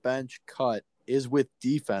start bench cut is with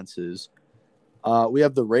defenses. We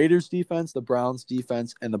have the Raiders defense, the Browns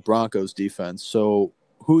defense, and the Broncos defense. So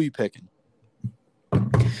who are you picking?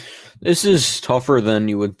 This is tougher than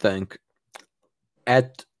you would think.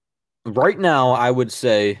 Right now, I would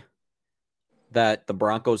say that the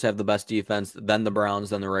Broncos have the best defense, then the Browns,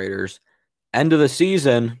 then the Raiders. End of the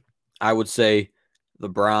season, I would say the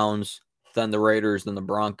Browns, then the Raiders, then the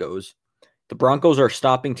Broncos. The Broncos are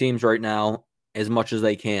stopping teams right now as much as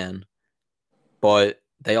they can, but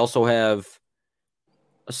they also have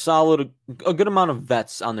a good amount of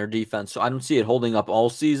vets on their defense, so I don't see it holding up all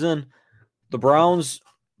season. The Browns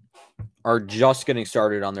are just getting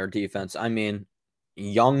started on their defense. I mean,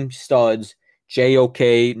 young studs,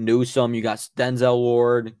 JOK, Newsome, you got Denzel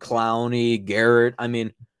Ward, Clowney, Garrett. I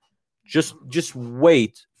mean, just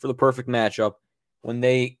wait for the perfect matchup when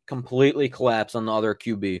they completely collapse on the other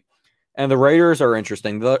QB. And the Raiders are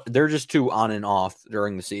interesting. They're just too on and off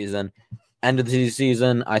during the season. End of the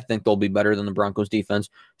season, I think they'll be better than the Broncos defense.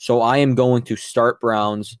 So I am going to start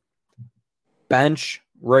Browns, bench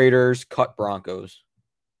Raiders, cut Broncos.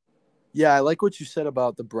 Yeah, I like what you said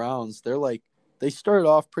about the Browns. They started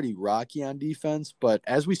off pretty rocky on defense, but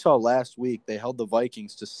as we saw last week, they held the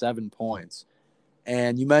Vikings to 7 points.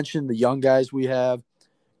 And you mentioned the young guys we have.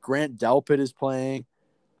 Grant Delpit is playing.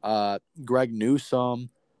 Greg Newsome.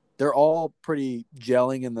 They're all pretty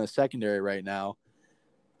gelling in the secondary right now.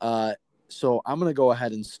 So I'm going to go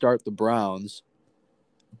ahead and start the Browns.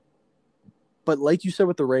 But like you said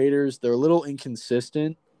with the Raiders, they're a little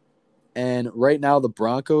inconsistent. And right now the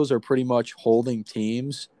Broncos are pretty much holding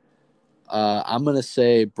teams. I'm going to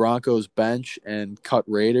say Broncos bench and cut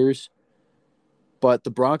Raiders. But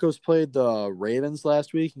the Broncos played the Ravens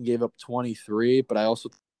last week and gave up 23. But I also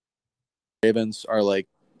think the Ravens are like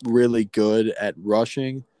really good at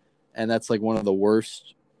rushing. And that's like one of the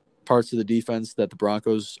worst parts of the defense that the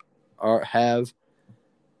Broncos have.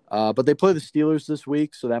 But they play the Steelers this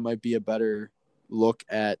week, so that might be a better look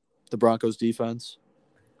at the Broncos defense.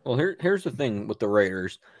 Well, here's the thing with the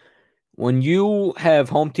Raiders. When you have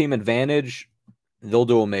home team advantage, they'll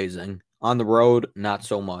do amazing. On the road, not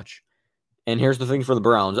so much. And here's the thing for the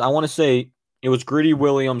Browns. I want to say it was Greedy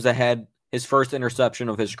Williams that had his first interception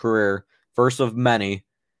of his career, first of many,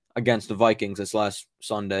 against the Vikings this last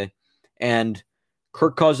Sunday. And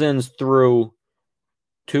Kirk Cousins threw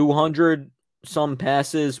 200-some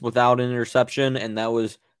passes without an interception, and that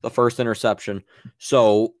was the first interception.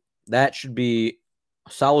 So that should be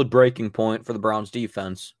a solid breaking point for the Browns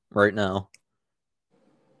defense right now.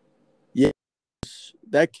 Yeah,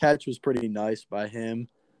 that catch was pretty nice by him.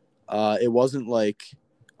 It wasn't like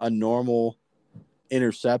a normal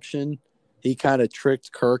interception. He kind of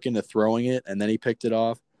tricked Kirk into throwing it, and then he picked it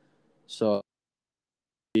off. So,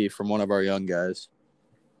 from one of our young guys.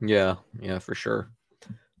 Yeah, for sure.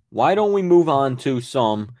 Why don't we move on to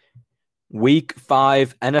some Week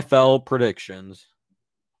 5 NFL predictions?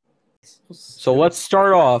 So let's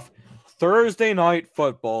start off Thursday night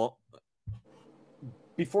football.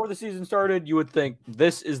 Before the season started, you would think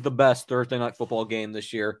this is the best Thursday night football game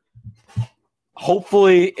this year.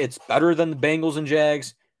 Hopefully, it's better than the Bengals and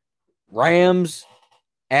Jags. Rams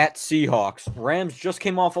at Seahawks. Rams just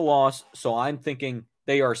came off a loss, so I'm thinking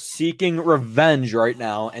they are seeking revenge right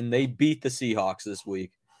now, and they beat the Seahawks this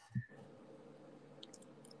week.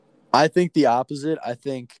 I think the opposite. I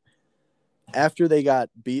think after they got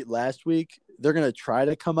beat last week, they're going to try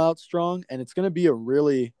to come out strong, and it's going to be a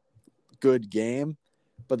really good game.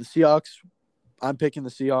 But the Seahawks, I'm picking the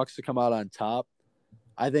Seahawks to come out on top.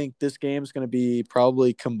 I think this game is going to be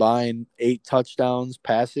probably combined 8 touchdowns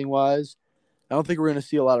passing-wise. I don't think we're going to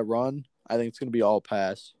see a lot of run. I think it's going to be all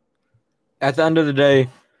pass. At the end of the day,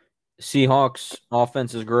 Seahawks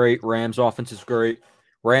offense is great. Rams offense is great.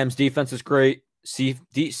 Rams defense is great.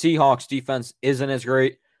 Seahawks defense isn't as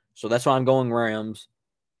great. So that's why I'm going Rams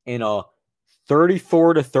in a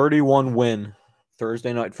 34-31 win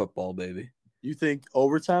Thursday night football, baby. You think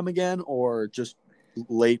overtime again or just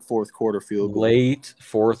late fourth quarter field goal? Late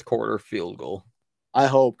fourth quarter field goal. I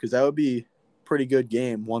hope, because that would be a pretty good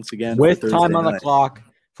game once again for With Thursday time on the night. clock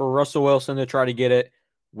for Russell Wilson to try to get it.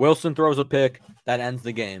 Wilson throws a pick. That ends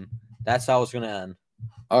the game. That's how it's going to end.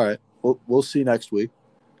 All right. We'll see next week.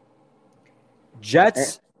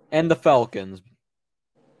 Jets and the Falcons.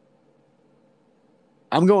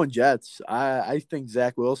 I'm going Jets. I think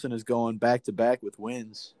Zach Wilson is going back-to-back with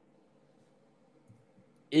wins.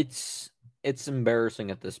 It's embarrassing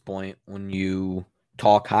at this point when you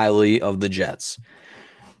talk highly of the Jets.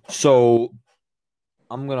 So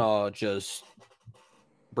I'm going to just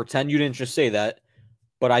pretend you didn't just say that,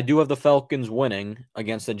 but I do have the Falcons winning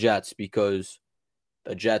against the Jets because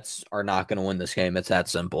the Jets are not going to win this game. It's that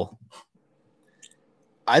simple.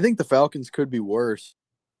 I think the Falcons could be worse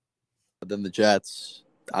than the Jets.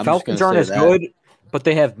 Falcons aren't as good, but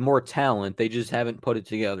they have more talent. They just haven't put it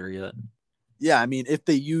together yet. Yeah, I mean, if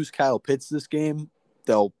they use Kyle Pitts this game,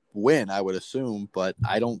 they'll win, I would assume, but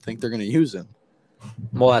I don't think they're going to use him.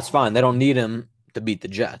 Well, that's fine. They don't need him to beat the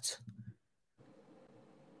Jets.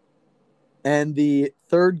 And the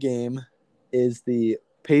third game is the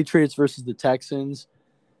Patriots versus the Texans.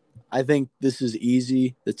 I think this is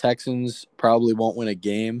easy. The Texans probably won't win a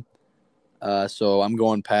game, so I'm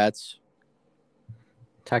going Pats.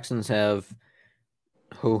 Texans have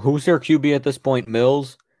who's their QB at this point?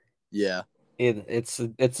 Mills. Yeah, it's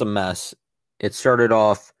a mess. It started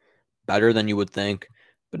off better than you would think,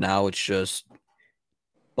 but now it's just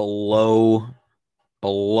below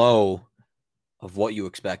of what you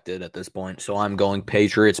expected at this point. So I'm going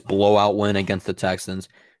Patriots blowout win against the Texans.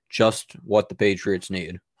 Just what the Patriots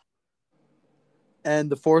need.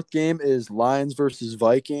 And the fourth game is Lions versus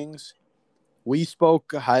Vikings. We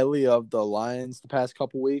spoke highly of the Lions the past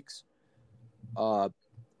couple weeks, but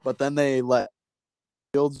then they let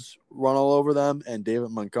Fields run all over them and David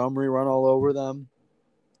Montgomery run all over them.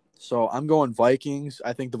 So I'm going Vikings.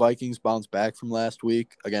 I think the Vikings bounced back from last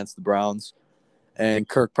week against the Browns, and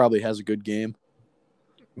Kirk probably has a good game.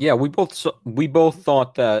 Yeah, we both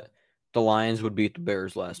thought that the Lions would beat the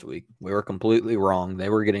Bears last week. We were completely wrong. They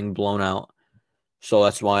were getting blown out. So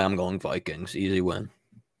that's why I'm going Vikings. Easy win.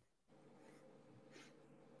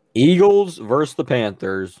 Eagles versus the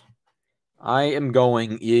Panthers. I am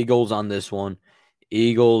going Eagles on this one.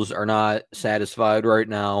 Eagles are not satisfied right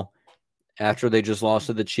now after they just lost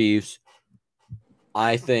to the Chiefs.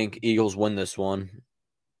 I think Eagles win this one.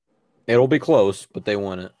 It'll be close, but they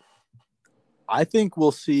win it. I think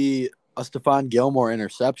we'll see a Stephon Gilmore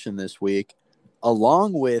interception this week,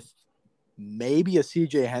 along with maybe a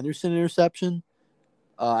C.J. Henderson interception.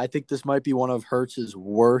 I think this might be one of Hurts's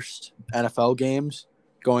worst NFL games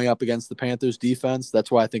going up against the Panthers defense.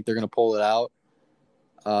 That's why I think they're going to pull it out.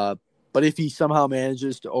 But if he somehow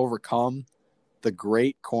manages to overcome the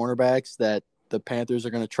great cornerbacks that the Panthers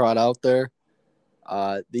are going to trot out there,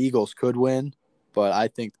 the Eagles could win, but I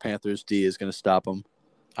think the Panthers D is going to stop them.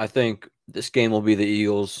 I think this game will be the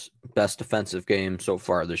Eagles' best defensive game so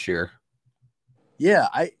far this year. Yeah,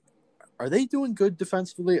 are they doing good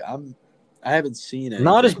defensively? I haven't seen anything.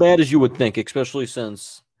 Not as bad as you would think, especially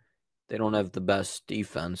since they don't have the best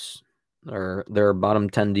defense. Or they're bottom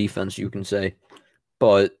 10 defense, you can say.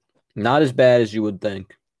 But not as bad as you would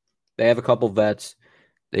think. They have a couple vets.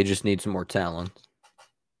 They just need some more talent.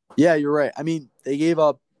 Yeah, you're right. I mean, they gave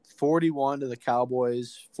up 41 to the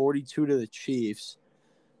Cowboys, 42 to the Chiefs.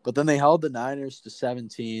 But then they held the Niners to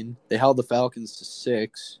 17. They held the Falcons to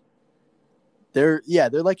 6. They're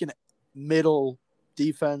like an middle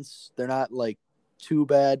defense. They're not like too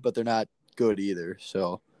bad, but they're not good either.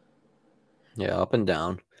 So yeah, up and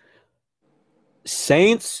down.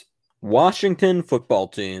 Saints, Washington football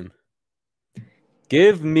team.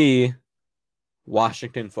 Give me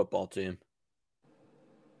Washington football team.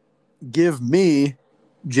 Give me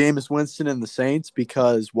Jameis Winston and the Saints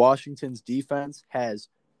because Washington's defense has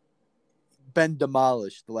been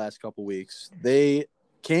demolished the last couple weeks. They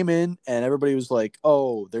came in and everybody was like,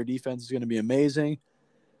 oh, their defense is going to be amazing.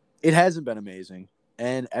 It hasn't been amazing,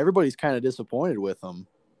 and everybody's kind of disappointed with them.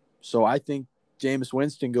 So I think Jameis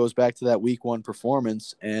Winston goes back to that week 1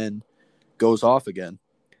 performance and goes off again.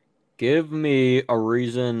 Give me a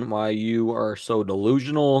reason why you are so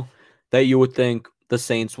delusional that you would think the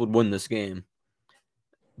Saints would win this game.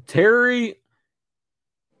 Terry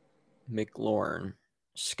McLaurin.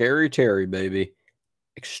 Scary Terry, baby.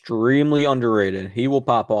 Extremely underrated. He will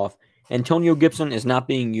pop off. Antonio Gibson is not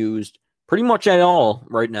being used pretty much at all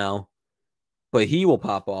right now, but he will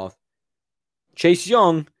pop off. Chase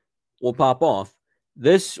Young will pop off.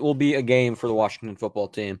 This will be a game for the Washington football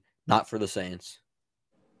team, not for the Saints.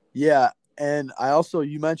 Yeah, and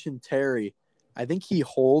you mentioned Terry. I think he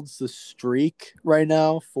holds the streak right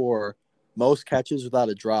now for most catches without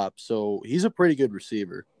a drop. So he's a pretty good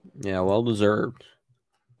receiver. Yeah, well deserved.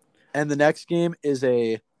 And the next game is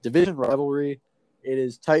a division rivalry. It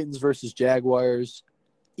is Titans versus Jaguars.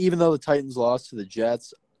 Even though the Titans lost to the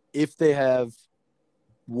Jets, if they have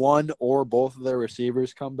one or both of their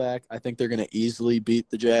receivers come back, I think they're going to easily beat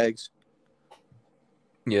the Jags.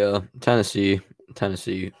 Yeah, Tennessee,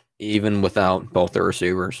 even without both their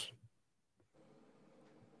receivers.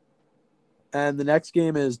 And the next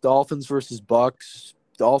game is Dolphins versus Bucks.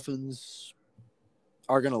 Dolphins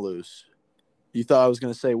are going to lose. You thought I was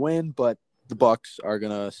going to say win, but the Bucks are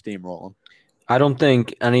going to steamroll them. I don't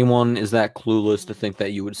think anyone is that clueless to think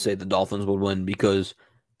that you would say the Dolphins would win because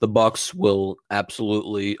the Bucks will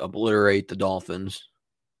absolutely obliterate the Dolphins.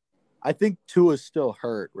 I think Tua's still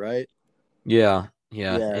hurt, right? Yeah.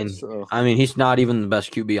 Yeah, And so I mean, he's not even the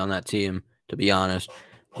best QB on that team, to be honest,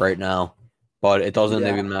 right now. But it doesn't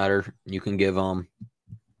Yeah. even matter. You can give them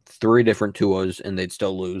 3 different Tuas and they'd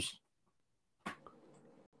still lose.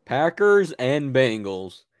 Packers and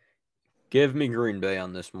Bengals. Give me Green Bay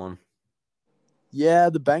on this one. yeah,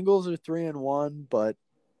 the Bengals are 3-1, but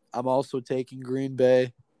I'm also taking Green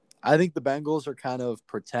Bay. I think the Bengals are kind of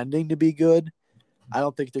pretending to be good. I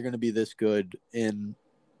don't think they're going to be this good in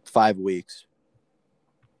 5 weeks.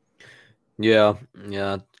 Yeah.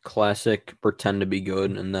 Classic pretend to be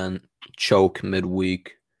good and then choke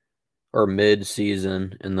midweek or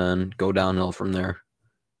mid-season and then go downhill from there.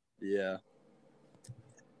 Yeah.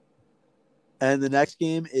 And the next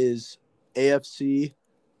game is AFC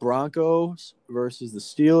Broncos versus the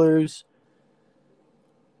Steelers.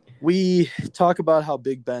 We talk about how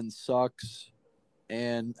Big Ben sucks,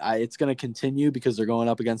 and it's going to continue because they're going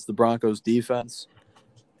up against the Broncos defense,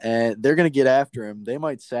 and they're going to get after him. They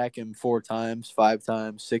might sack him 4 times, 5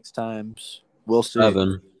 times, 6 times. We'll see.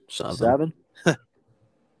 7. 7?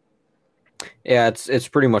 Yeah, it's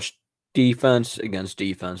pretty much defense against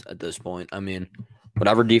defense at this point. I mean,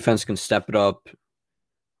 whatever defense can step it up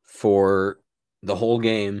for the whole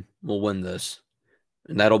game will win this.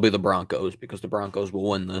 And that'll be the Broncos because the Broncos will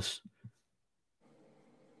win this.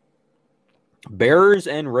 Bears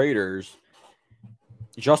and Raiders.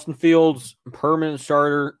 Justin Fields, permanent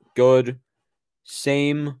starter, good.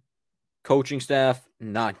 Same coaching staff,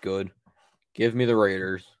 not good. Give me the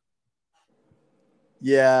Raiders.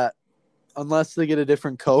 Yeah, unless they get a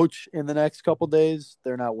different coach in the next couple days,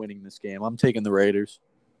 they're not winning this game. I'm taking the Raiders.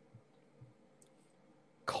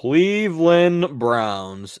 Cleveland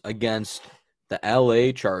Browns against the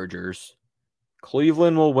LA Chargers.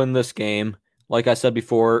 Cleveland will win this game. Like I said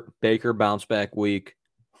before, Baker bounce back week.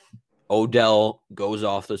 Odell goes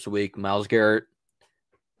off this week. Myles Garrett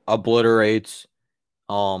obliterates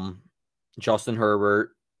Justin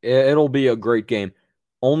Herbert. It'll be a great game.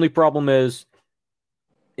 Only problem is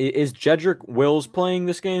Jedrick Wills playing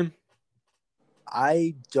this game?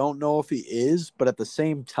 I don't know if he is, but at the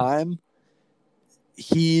same time,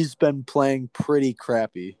 he's been playing pretty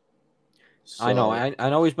crappy. So, I know. I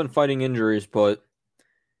know he's been fighting injuries, but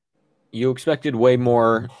you expected way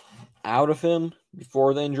more out of him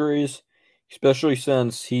before the injuries, especially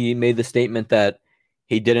since he made the statement that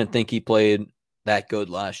he didn't think he played that good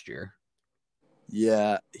last year.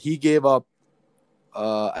 Yeah, he gave up,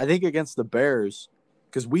 I think, against the Bears,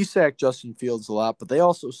 because we sacked Justin Fields a lot, but they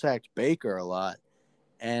also sacked Baker a lot.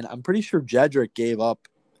 And I'm pretty sure Jedrick gave up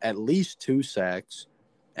at least 2 sacks.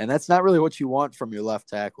 And that's not really what you want from your left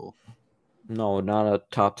tackle. No, not a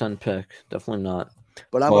top 10 pick. Definitely not.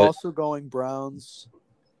 But I'm also going Browns.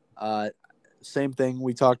 Same thing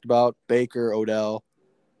we talked about, Baker, Odell.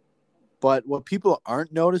 But what people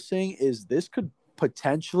aren't noticing is this could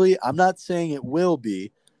potentially, I'm not saying it will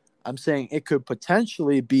be, I'm saying it could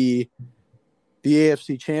potentially be the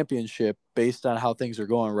AFC Championship based on how things are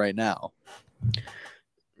going right now.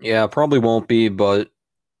 Yeah, probably won't be, but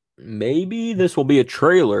maybe this will be a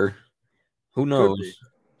trailer. Who knows?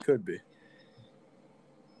 Could be.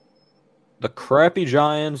 The crappy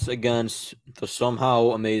Giants against the somehow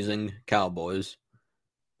amazing Cowboys.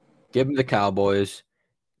 Give me the Cowboys.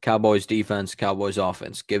 Cowboys defense, Cowboys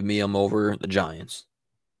offense. Give me them over the Giants.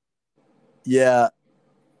 Yeah.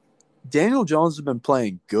 Daniel Jones has been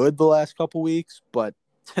playing good the last couple weeks, but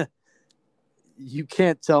you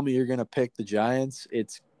can't tell me you're going to pick the Giants.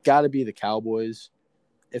 It's got to be the Cowboys.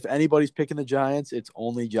 If anybody's picking the Giants, it's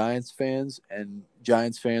only Giants fans, and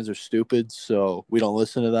Giants fans are stupid, so we don't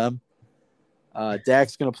listen to them.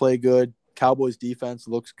 Dak's going to play good. Cowboys defense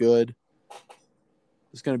looks good.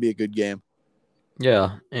 It's going to be a good game.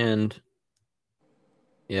 Yeah, and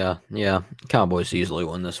yeah. Cowboys easily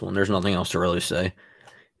win this one. There's nothing else to really say.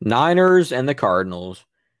 Niners and the Cardinals.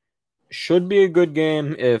 Should be a good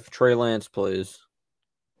game if Trey Lance plays.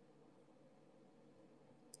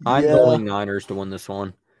 I'm Yeah, going Niners to win this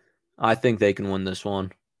one. I think they can win this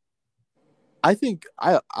one. I think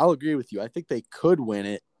I'll agree with you. I think they could win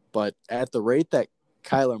it, but at the rate that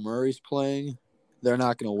Kyler Murray's playing, they're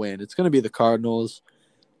not going to win. It's going to be the Cardinals,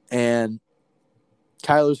 and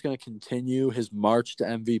Kyler's going to continue his march to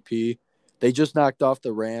MVP. They just knocked off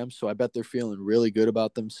the Rams, so I bet they're feeling really good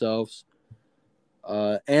about themselves.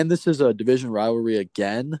 And this is a division rivalry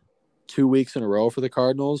again, 2 weeks in a row for the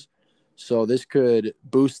Cardinals. So this could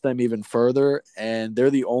boost them even further, and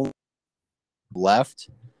they're the only left.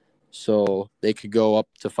 So they could go up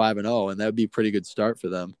to 5-0, and that would be a pretty good start for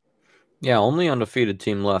them. Yeah, only undefeated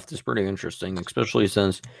team left is pretty interesting, especially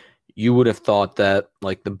since you would have thought that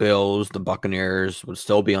like the Bills, the Buccaneers would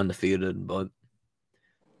still be undefeated, but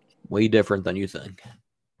way different than you think.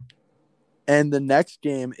 And the next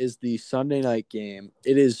game is the Sunday night game.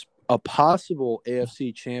 It is a possible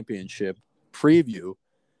AFC Championship preview.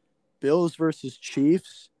 Bills versus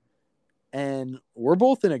Chiefs. And we're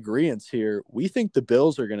both in agreement here. We think the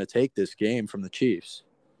Bills are going to take this game from the Chiefs.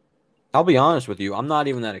 I'll be honest with you, I'm not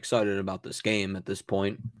even that excited about this game at this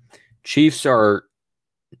point. Chiefs are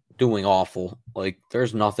doing awful. Like,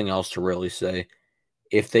 there's nothing else to really say.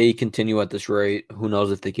 If they continue at this rate, who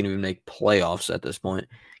knows if they can even make playoffs at this point,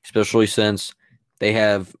 especially since they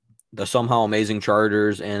have the somehow amazing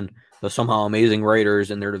Chargers and the somehow amazing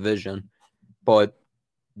Raiders in their division. But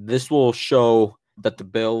this will show that the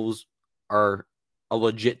Bills are a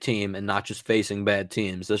legit team and not just facing bad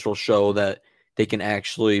teams. This will show that they can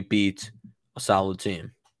actually beat a solid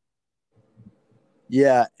team.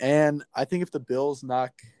 Yeah, and I think if the Bills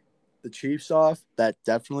knock the Chiefs off, that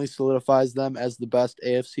definitely solidifies them as the best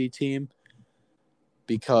AFC team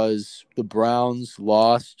because the Browns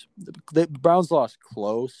lost. The Browns lost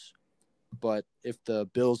close, but if the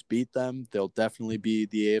Bills beat them, they'll definitely be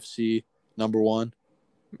the AFC number one.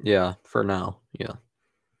 Yeah, for now. Yeah.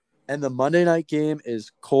 And the Monday night game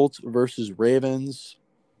is Colts versus Ravens.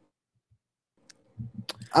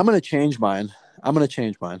 I'm going to change mine.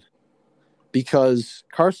 Because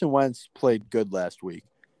Carson Wentz played good last week.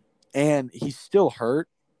 And he's still hurt,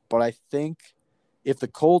 but I think if the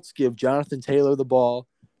Colts give Jonathan Taylor the ball,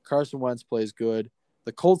 Carson Wentz plays good.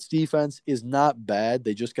 The Colts defense is not bad.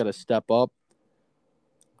 They just got to step up.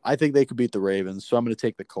 I think they could beat the Ravens, so I'm going to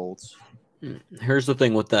take the Colts. Here's the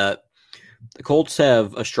thing with that. The Colts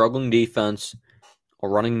have a struggling defense, a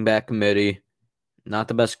running back committee, not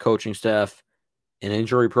the best coaching staff, an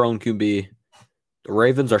injury-prone QB. The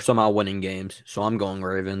Ravens are somehow winning games, so I'm going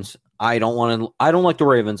Ravens. I don't like the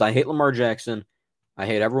Ravens. I hate Lamar Jackson. I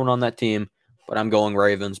hate everyone on that team, but I'm going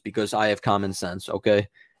Ravens because I have common sense, okay?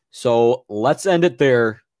 So let's end it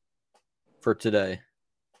there for today.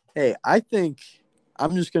 Hey, I think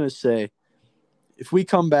I'm just going to say if we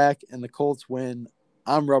come back and the Colts win,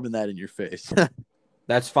 I'm rubbing that in your face.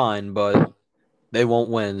 That's fine, but they won't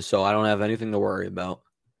win, so I don't have anything to worry about.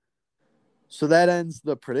 So that ends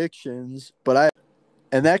the predictions,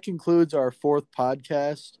 and that concludes our fourth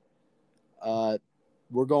podcast.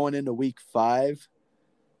 We're going into week 5,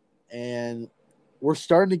 and we're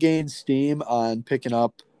starting to gain steam on picking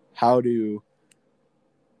up how to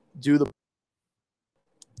do the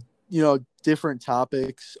different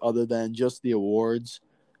topics other than just the awards.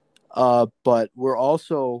 But we're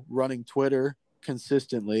also running Twitter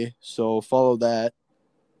consistently, so follow that.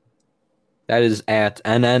 That is at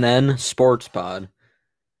NNN Sports Pod.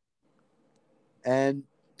 And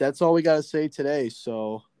that's all we got to say today.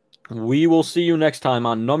 So we will see you next time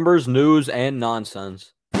on Numbers, News, and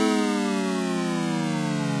Nonsense.